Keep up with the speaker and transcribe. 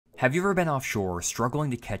Have you ever been offshore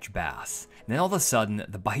struggling to catch bass, and then all of a sudden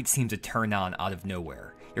the bite seems to turn on out of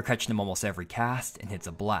nowhere? You're catching them almost every cast and it's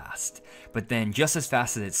a blast. But then just as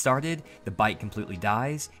fast as it started, the bite completely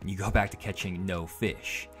dies and you go back to catching no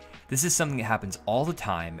fish. This is something that happens all the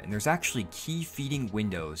time, and there's actually key feeding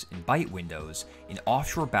windows and bite windows in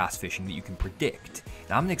offshore bass fishing that you can predict,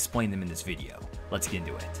 and I'm going to explain them in this video. Let's get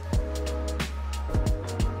into it.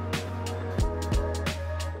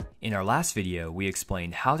 In our last video, we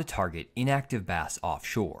explained how to target inactive bass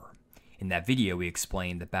offshore. In that video, we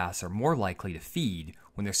explained that bass are more likely to feed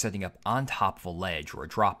when they're setting up on top of a ledge or a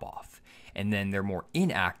drop-off, and then they're more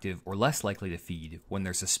inactive or less likely to feed when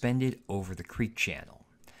they're suspended over the creek channel.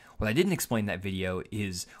 What I didn't explain in that video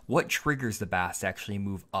is what triggers the bass to actually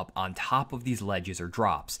move up on top of these ledges or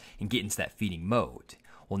drops and get into that feeding mode.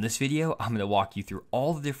 Well, in this video, I'm going to walk you through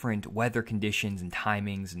all the different weather conditions and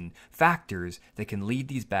timings and factors that can lead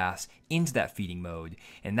these bass into that feeding mode,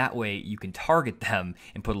 and that way you can target them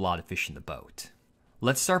and put a lot of fish in the boat.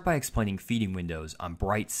 Let's start by explaining feeding windows on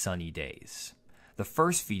bright sunny days. The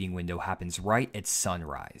first feeding window happens right at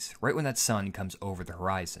sunrise, right when that sun comes over the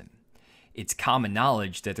horizon. It's common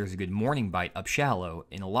knowledge that there's a good morning bite up shallow,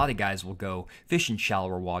 and a lot of guys will go fish in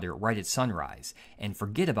shallower water right at sunrise and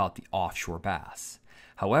forget about the offshore bass.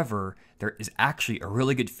 However, there is actually a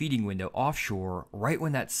really good feeding window offshore right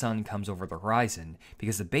when that sun comes over the horizon,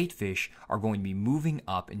 because the bait fish are going to be moving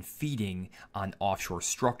up and feeding on offshore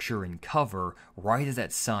structure and cover right as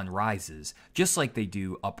that sun rises, just like they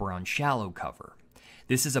do up around shallow cover.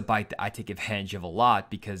 This is a bite that I take advantage of a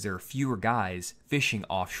lot because there are fewer guys fishing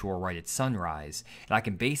offshore right at sunrise, and I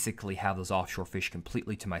can basically have those offshore fish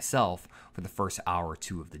completely to myself for the first hour or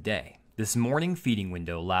two of the day. This morning feeding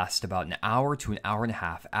window lasts about an hour to an hour and a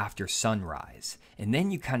half after sunrise, and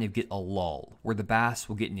then you kind of get a lull where the bass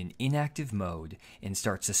will get in an inactive mode and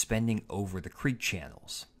start suspending over the creek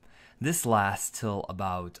channels. This lasts till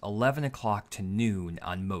about 11 o'clock to noon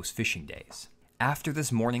on most fishing days. After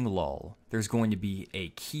this morning lull, there's going to be a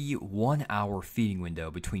key 1 hour feeding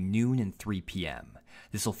window between noon and 3 p.m.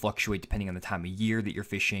 This will fluctuate depending on the time of year that you're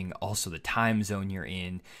fishing, also the time zone you're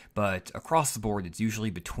in, but across the board it's usually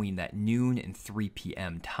between that noon and 3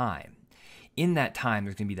 p.m. time. In that time,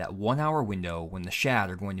 there's going to be that 1 hour window when the shad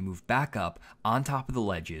are going to move back up on top of the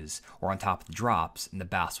ledges or on top of the drops, and the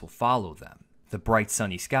bass will follow them. The bright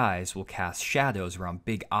sunny skies will cast shadows around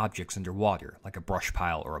big objects underwater, like a brush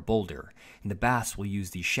pile or a boulder, and the bass will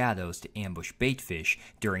use these shadows to ambush bait fish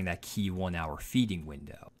during that key 1 hour feeding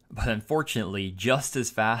window. But unfortunately, just as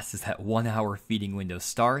fast as that 1 hour feeding window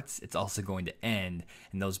starts, it's also going to end,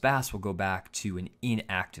 and those bass will go back to an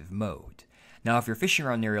inactive mode. Now, if you're fishing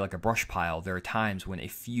around an area like a brush pile, there are times when a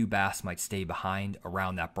few bass might stay behind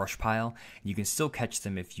around that brush pile, and you can still catch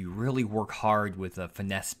them if you really work hard with a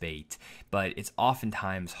finesse bait, but it's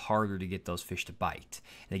oftentimes harder to get those fish to bite.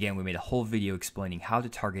 And again, we made a whole video explaining how to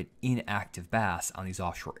target inactive bass on these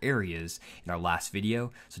offshore areas in our last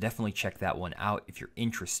video, so definitely check that one out if you're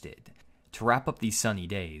interested. To wrap up these sunny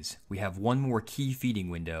days, we have one more key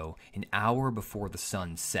feeding window an hour before the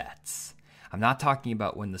sun sets. I'm not talking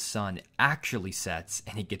about when the sun actually sets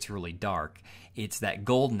and it gets really dark. It's that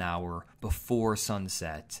golden hour before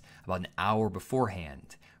sunset, about an hour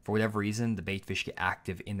beforehand. For whatever reason, the bait fish get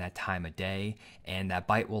active in that time of day, and that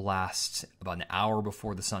bite will last about an hour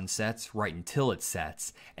before the sun sets, right until it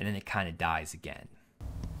sets, and then it kind of dies again.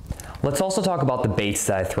 Let's also talk about the baits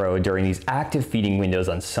that I throw during these active feeding windows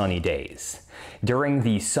on sunny days. During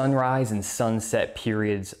the sunrise and sunset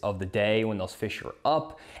periods of the day when those fish are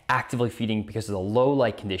up, actively feeding because of the low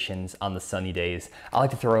light conditions on the sunny days, I like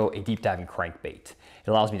to throw a deep diving crankbait. It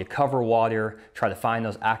allows me to cover water, try to find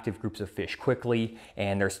those active groups of fish quickly,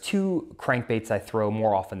 and there's two crankbaits I throw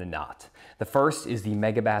more often than not. The first is the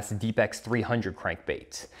Megabass Deep X 300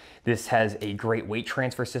 crankbait. This has a great weight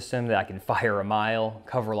transfer system that I can fire a mile,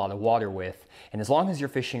 cover a lot of water with, and as long as you're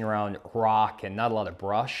fishing around rock and not a lot of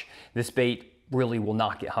brush, this bait really will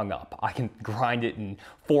not get hung up. I can grind it in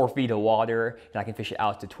 4 feet of water, and I can fish it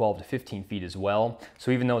out to 12 to 15 feet as well.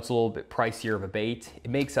 So even though it's a little bit pricier of a bait, it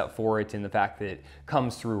makes up for it in the fact that it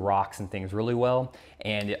comes through rocks and things really well,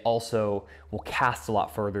 and it also will cast a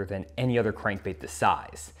lot further than any other crankbait this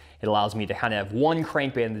size. It allows me to kind of have one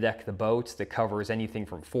crankbait on the deck of the boat that covers anything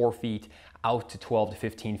from 4 feet out to 12 to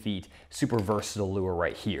 15 feet. Super versatile lure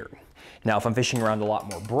right here. Now, if I'm fishing around a lot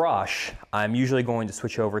more brush, I'm usually going to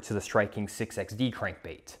switch over to the Striking 6XD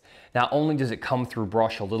crankbait. Not only does it come through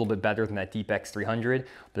brush a little bit better than that Deep X 300,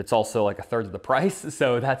 but it's also like a third of the price,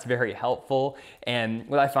 so that's very helpful. And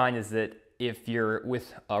what I find is that if you're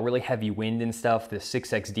with a really heavy wind and stuff, the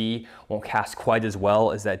 6XD won't cast quite as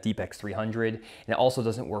well as that Deep X300. And it also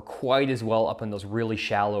doesn't work quite as well up in those really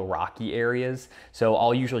shallow, rocky areas. So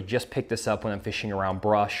I'll usually just pick this up when I'm fishing around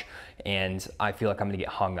brush and I feel like I'm gonna get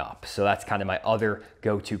hung up. So that's kind of my other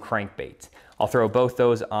go-to crankbait. I'll throw both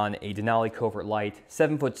those on a Denali Covert Light,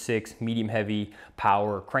 7'6", medium heavy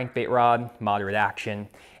power crankbait rod, moderate action,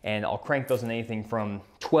 and I'll crank those in anything from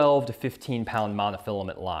 12 to 15 pound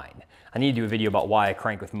monofilament line. I need to do a video about why I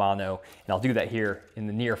crank with mono, and I'll do that here in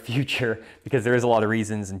the near future because there is a lot of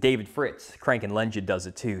reasons, and David Fritz, Crank and Legend, does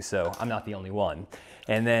it too, so I'm not the only one.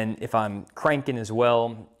 And then if I'm cranking as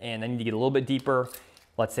well, and I need to get a little bit deeper,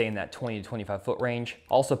 let's say in that 20 to 25 foot range.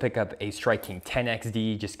 Also pick up a Strike King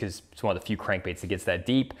 10XD just because it's one of the few crankbaits that gets that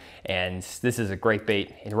deep. And this is a great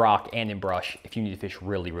bait in rock and in brush if you need to fish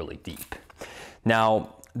really, really deep.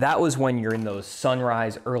 Now, that was when you're in those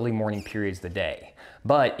sunrise, early morning periods of the day.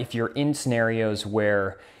 But if you're in scenarios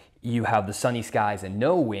where you have the sunny skies and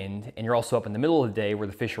no wind, and you're also up in the middle of the day where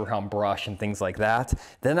the fish are around brush and things like that,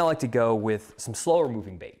 then I like to go with some slower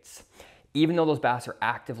moving baits. Even though those bass are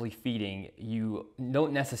actively feeding, you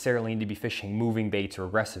don't necessarily need to be fishing moving baits or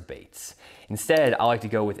aggressive baits. Instead, I like to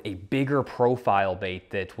go with a bigger profile bait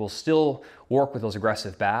that will still work with those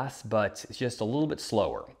aggressive bass, but it's just a little bit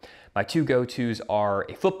slower. My two go-tos are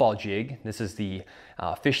a football jig. This is the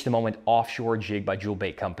Fish the Moment offshore jig by Jewel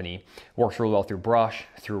Bait Company. Works really well through brush,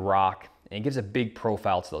 through rock, and it gives a big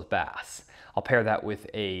profile to those bass. I'll pair that with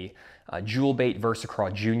a Jewel Bait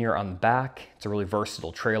VersaCraw Junior on the back. It's a really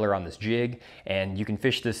versatile trailer on this jig, and you can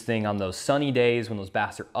fish this thing on those sunny days when those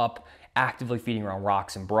bass are up, actively feeding around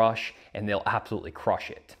rocks and brush, and they'll absolutely crush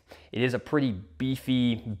it. It is a pretty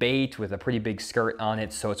beefy bait with a pretty big skirt on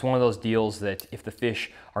it, so it's one of those deals that if the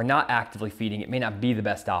fish are not actively feeding, it may not be the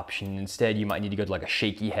best option. Instead, you might need to go to like a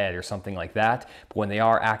shaky head or something like that. But when they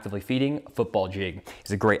are actively feeding, a football jig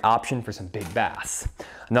is a great option for some big bass.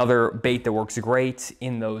 Another bait that works great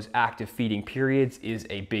in those active feeding periods is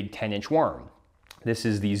a big 10-inch worm. This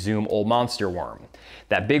is the Zoom Old Monster worm.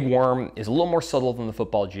 That big worm is a little more subtle than the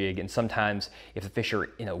football jig, and sometimes if the fish are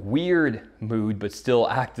in a weird mood but still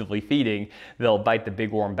actively feeding, they'll bite the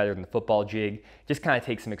big worm better than the football jig. Just kind of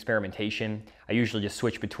takes some experimentation. I usually just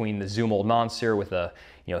switch between the Zoom Old Monster with a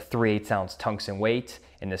 3/8 ounce tungsten weight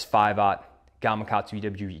and this 5/0 Gamakatsu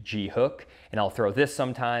EWG hook, and I'll throw this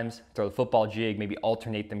sometimes, throw the football jig, maybe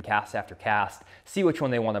alternate them cast after cast, see which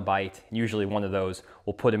one they want to bite. Usually one of those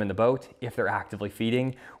will put them in the boat if they're actively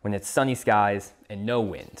feeding when it's sunny skies and no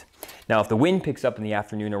wind. Now, if the wind picks up in the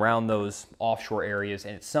afternoon around those offshore areas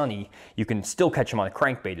and it's sunny, you can still catch them on a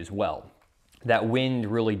crankbait as well. That wind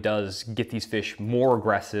really does get these fish more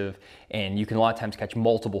aggressive, and you can a lot of times catch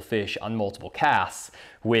multiple fish on multiple casts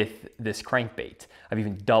with this crankbait. I've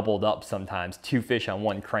even doubled up sometimes, 2 fish on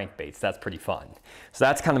 1 crankbait, so that's pretty fun. So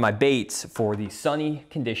that's kind of my baits for the sunny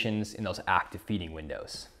conditions in those active feeding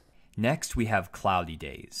windows. Next, we have cloudy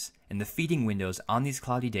days. And the feeding windows on these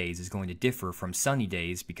cloudy days is going to differ from sunny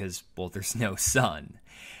days because, well, there's no sun.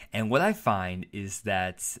 And what I find is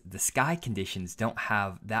that the sky conditions don't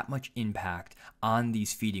have that much impact on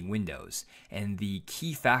these feeding windows, and the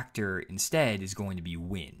key factor instead is going to be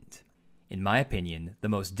wind. In my opinion, the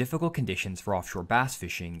most difficult conditions for offshore bass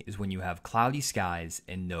fishing is when you have cloudy skies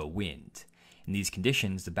and no wind. In these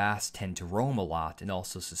conditions, the bass tend to roam a lot and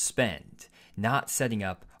also suspend, not setting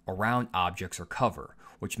up around objects or cover,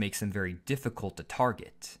 which makes them very difficult to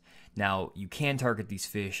target. Now, you can target these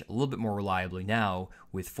fish a little bit more reliably now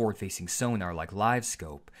with forward-facing sonar like live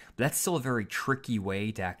scope, but that's still a very tricky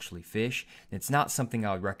way to actually fish, and it's not something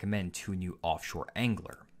I would recommend to a new offshore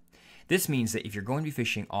angler. This means that if you're going to be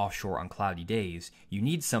fishing offshore on cloudy days, you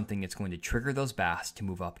need something that's going to trigger those bass to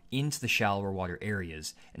move up into the shallower water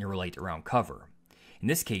areas and relate around cover. In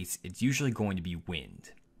this case, it's usually going to be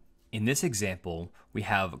wind. In this example, we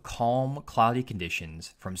have calm, cloudy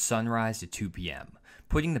conditions from sunrise to 2 p.m.,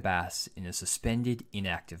 putting the bass in a suspended,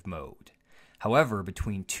 inactive mode. However,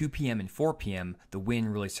 between 2 p.m. and 4 p.m., the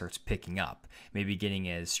wind really starts picking up, maybe getting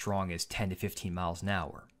as strong as 10 to 15 miles an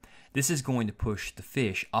hour. This is going to push the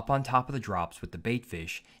fish up on top of the drops with the bait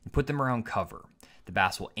fish and put them around cover. The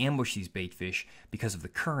bass will ambush these bait fish because of the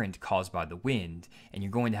current caused by the wind, and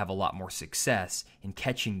you're going to have a lot more success in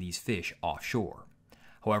catching these fish offshore.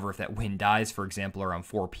 However, if that wind dies, for example, around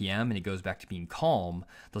 4 p.m. and it goes back to being calm,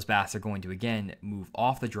 those bass are going to again move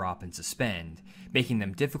off the drop and suspend, making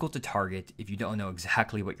them difficult to target if you don't know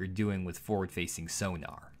exactly what you're doing with forward-facing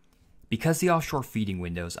sonar. Because the offshore feeding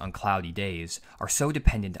windows on cloudy days are so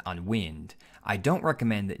dependent on wind, I don't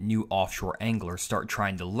recommend that new offshore anglers start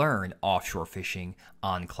trying to learn offshore fishing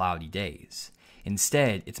on cloudy days.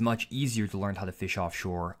 Instead, it's much easier to learn how to fish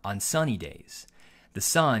offshore on sunny days. The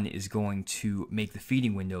sun is going to make the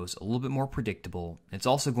feeding windows a little bit more predictable. It's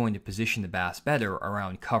also going to position the bass better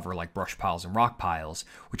around cover like brush piles and rock piles,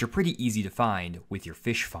 which are pretty easy to find with your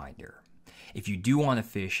fish finder. If you do want to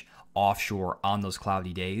fish offshore on those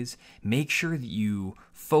cloudy days, make sure that you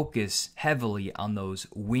focus heavily on those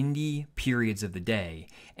windy periods of the day.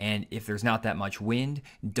 And if there's not that much wind,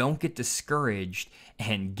 don't get discouraged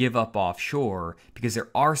and give up offshore, because there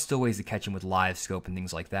are still ways to catch them with live scope and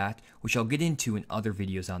things like that, which I'll get into in other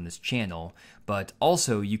videos on this channel. But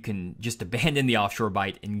also you can just abandon the offshore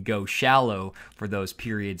bite and go shallow for those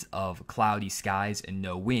periods of cloudy skies and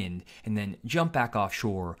no wind, and then jump back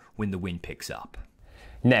offshore when the wind picks up.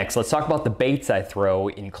 Next, let's talk about the baits I throw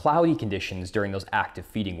in cloudy conditions during those active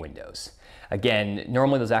feeding windows. Again,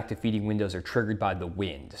 normally those active feeding windows are triggered by the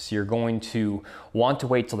wind, so you're going to want to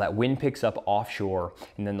wait till that wind picks up offshore,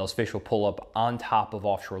 and then those fish will pull up on top of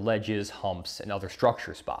offshore ledges, humps, and other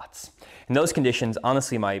structure spots. In those conditions,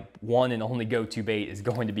 honestly, my one and only go-to bait is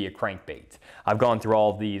going to be a crankbait. I've gone through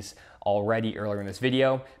all of these already earlier in this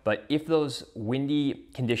video, but if those windy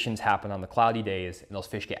conditions happen on the cloudy days and those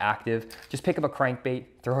fish get active, just pick up a crankbait,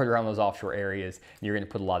 throw it around those offshore areas, and you're going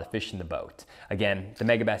to put a lot of fish in the boat. Again, the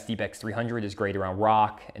Megabass Deep X 300 is great around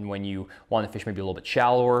rock, and when you want to fish maybe a little bit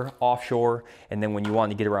shallower offshore, and then when you want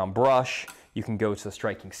to get around brush, you can go to the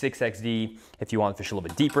Striking 6XD. If you want to fish a little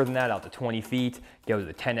bit deeper than that, out to 20 feet, go to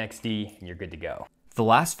the 10XD, and you're good to go. The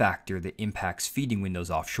last factor that impacts feeding windows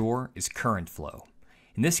offshore is current flow.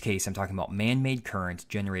 In this case, I'm talking about man-made current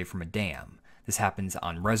generated from a dam. This happens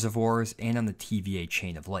on reservoirs and on the TVA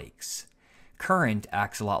chain of lakes. Current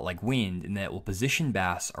acts a lot like wind in that it will position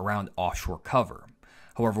bass around offshore cover.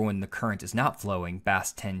 However, when the current is not flowing,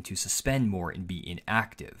 bass tend to suspend more and be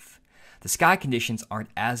inactive. The sky conditions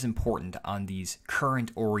aren't as important on these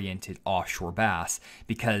current-oriented offshore bass,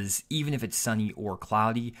 because even if it's sunny or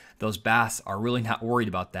cloudy, those bass are really not worried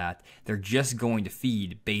about that. They're just going to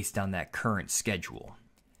feed based on that current schedule.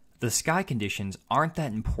 The sky conditions aren't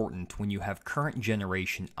that important when you have current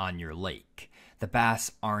generation on your lake. The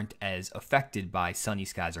bass aren't as affected by sunny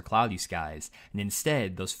skies or cloudy skies, and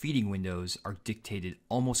instead those feeding windows are dictated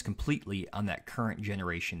almost completely on that current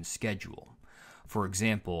generation schedule. For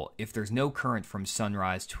example, if there's no current from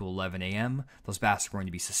sunrise to 11 a.m., those bass are going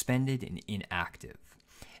to be suspended and inactive.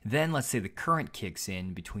 Then let's say the current kicks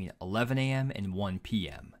in between 11 a.m. and 1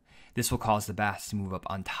 p.m. This will cause the bass to move up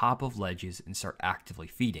on top of ledges and start actively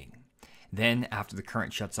feeding. Then, after the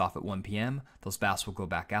current shuts off at 1 p.m., those bass will go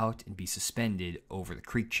back out and be suspended over the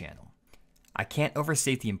creek channel. I can't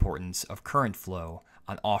overstate the importance of current flow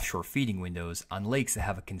on offshore feeding windows on lakes that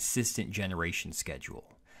have a consistent generation schedule.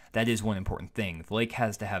 That is one important thing. The lake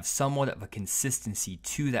has to have somewhat of a consistency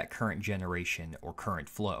to that current generation or current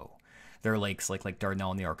flow. There are lakes like Lake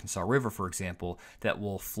Dardanelle and the Arkansas River, for example, that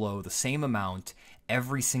will flow the same amount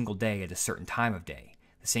every single day at a certain time of day.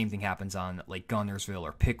 The same thing happens on Lake Gunnersville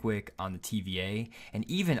or Pickwick on the TVA, and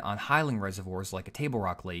even on highland reservoirs like a Table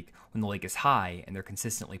Rock Lake when the lake is high and they're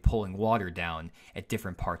consistently pulling water down at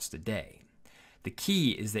different parts of the day. The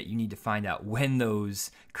key is that you need to find out when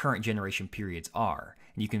those current generation periods are.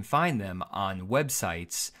 And you can find them on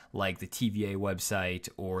websites like the TVA website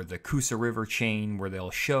or the Coosa River chain, where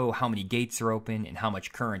they'll show how many gates are open and how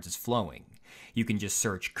much current is flowing. You can just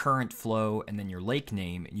search current flow and then your lake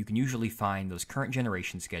name, and you can usually find those current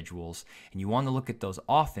generation schedules, and you want to look at those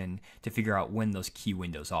often to figure out when those key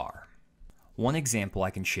windows are. One example I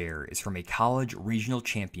can share is from a college regional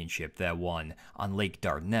championship that I won on Lake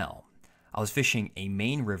Dardanelle. I was fishing a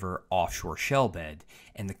main river offshore shell bed,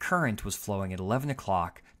 and the current was flowing at 11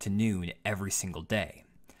 o'clock to noon every single day.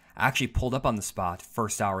 I actually pulled up on the spot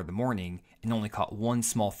first hour of the morning and only caught one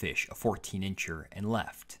small fish, a 14-incher, and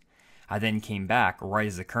left. I then came back right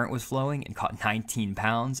as the current was flowing and caught 19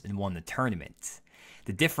 pounds and won the tournament.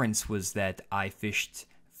 The difference was that I fished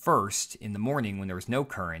first in the morning when there was no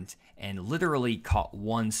current and literally caught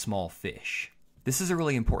one small fish. This is a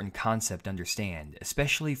really important concept to understand,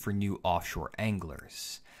 especially for new offshore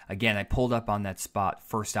anglers. Again, I pulled up on that spot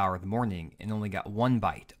first hour of the morning and only got one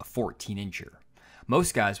bite, a 14-incher.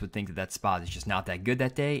 Most guys would think that that spot is just not that good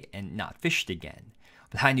that day and not fished again.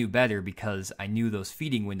 But I knew better because I knew those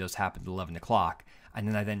feeding windows happened at 11 o'clock, and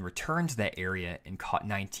then I returned to that area and caught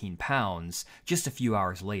 19 pounds just a few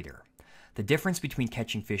hours later. The difference between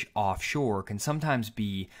catching fish offshore can sometimes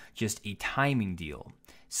be just a timing deal.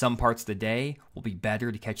 Some parts of the day will be better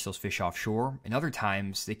to catch those fish offshore, and other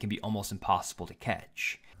times they can be almost impossible to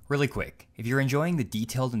catch. Really quick, if you're enjoying the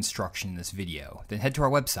detailed instruction in this video, then head to our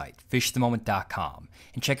website, fishthemoment.com,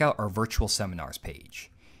 and check out our virtual seminars page.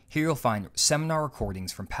 Here you'll find seminar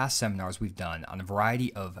recordings from past seminars we've done on a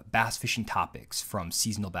variety of bass fishing topics, from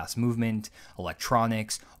seasonal bass movement,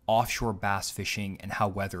 electronics, offshore bass fishing, and how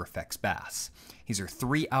weather affects bass. These are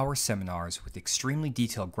 3-hour seminars with extremely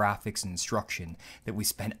detailed graphics and instruction that we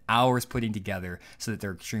spend hours putting together so that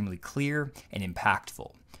they're extremely clear and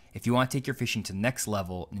impactful. If you want to take your fishing to the next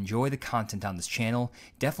level and enjoy the content on this channel,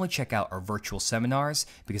 definitely check out our virtual seminars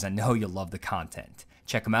because I know you'll love the content.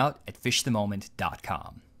 Check them out at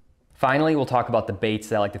fishthemoment.com. Finally, we'll talk about the baits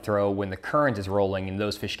that I like to throw when the current is rolling and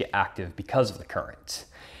those fish get active because of the current.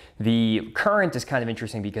 The current is kind of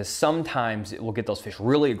interesting because sometimes it will get those fish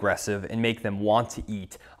really aggressive and make them want to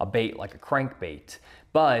eat a bait like a crankbait.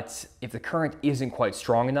 But if the current isn't quite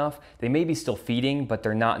strong enough, they may be still feeding, but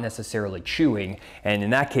they're not necessarily chewing. And in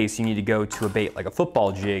that case, you need to go to a bait like a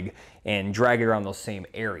football jig and drag it around those same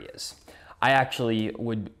areas. I actually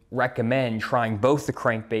would recommend trying both the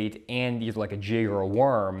crankbait and either like a jig or a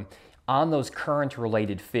worm on those current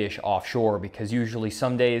related fish offshore, because usually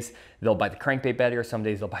some days they'll bite the crankbait better, some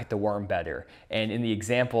days they'll bite the worm better. And in the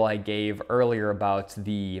example I gave earlier about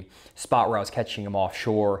the spot where I was catching them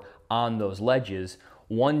offshore on those ledges,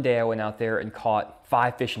 one day I went out there and caught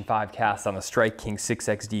 5 fish and 5 casts on a Strike King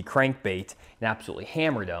 6XD crankbait and absolutely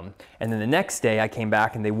hammered them. And then the next day I came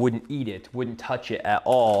back and they wouldn't eat it, wouldn't touch it at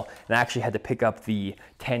all. And I actually had to pick up the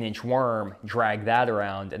 10-inch worm, drag that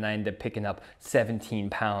around, and I ended up picking up 17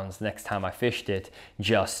 pounds the next time I fished it,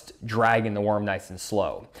 just dragging the worm nice and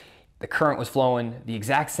slow. The current was flowing the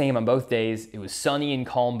exact same on both days. It was sunny and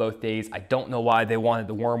calm both days. I don't know why they wanted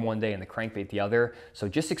the worm one day and the crankbait the other. So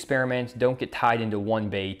just experiment, don't get tied into one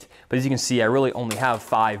bait. But as you can see, I really only have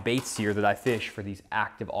 5 baits here that I fish for these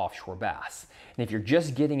active offshore bass. And if you're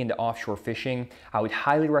just getting into offshore fishing, I would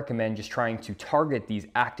highly recommend just trying to target these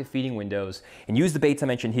active feeding windows and use the baits I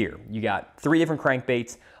mentioned here. You got 3 different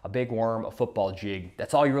crankbaits, a big worm, a football jig.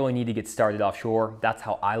 That's all you really need to get started offshore. That's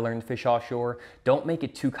how I learned to fish offshore. Don't make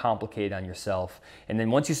it too complicated on yourself. And then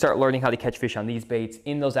once you start learning how to catch fish on these baits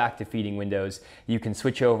in those active feeding windows, you can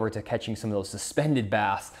switch over to catching some of those suspended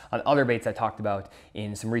bass on other baits I talked about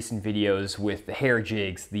in some recent videos with the hair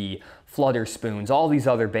jigs, the flutter spoons, all these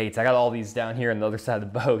other baits. I got all these down here on the other side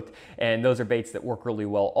of the boat, and those are baits that work really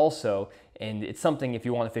well also. And it's something, if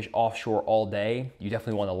you want to fish offshore all day, you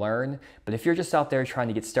definitely want to learn. But if you're just out there trying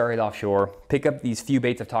to get started offshore, pick up these few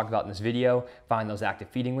baits I've talked about in this video, find those active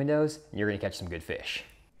feeding windows, and you're going to catch some good fish.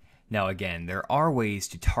 Now again, there are ways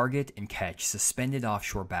to target and catch suspended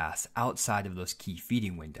offshore bass outside of those key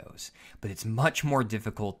feeding windows, but it's much more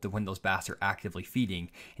difficult than when those bass are actively feeding,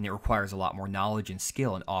 and it requires a lot more knowledge and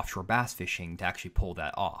skill in offshore bass fishing to actually pull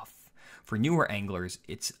that off. For newer anglers,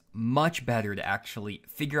 it's much better to actually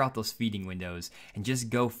figure out those feeding windows and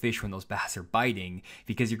just go fish when those bass are biting,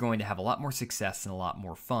 because you're going to have a lot more success and a lot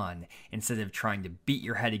more fun instead of trying to beat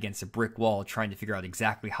your head against a brick wall trying to figure out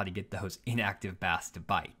exactly how to get those inactive bass to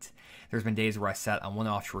bite. There's been days where I sat on one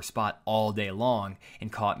offshore spot all day long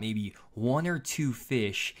and caught maybe 1 or 2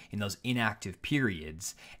 fish in those inactive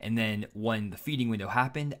periods, and then when the feeding window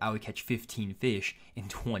happened, I would catch 15 fish in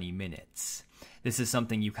 20 minutes. This is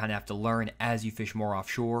something you kind of have to learn as you fish more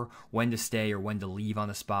offshore, when to stay or when to leave on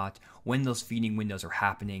a spot, when those feeding windows are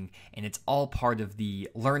happening, and it's all part of the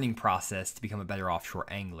learning process to become a better offshore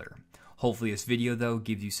angler. Hopefully this video though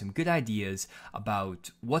gives you some good ideas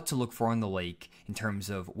about what to look for on the lake in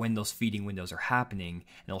terms of when those feeding windows are happening,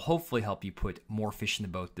 and it'll hopefully help you put more fish in the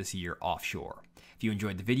boat this year offshore. If you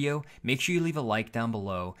enjoyed the video, make sure you leave a like down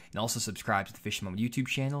below and also subscribe to the Fisherman YouTube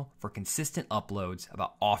channel for consistent uploads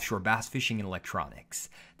about offshore bass fishing and electronics.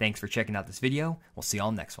 Thanks for checking out this video. We'll see you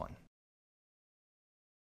all next one.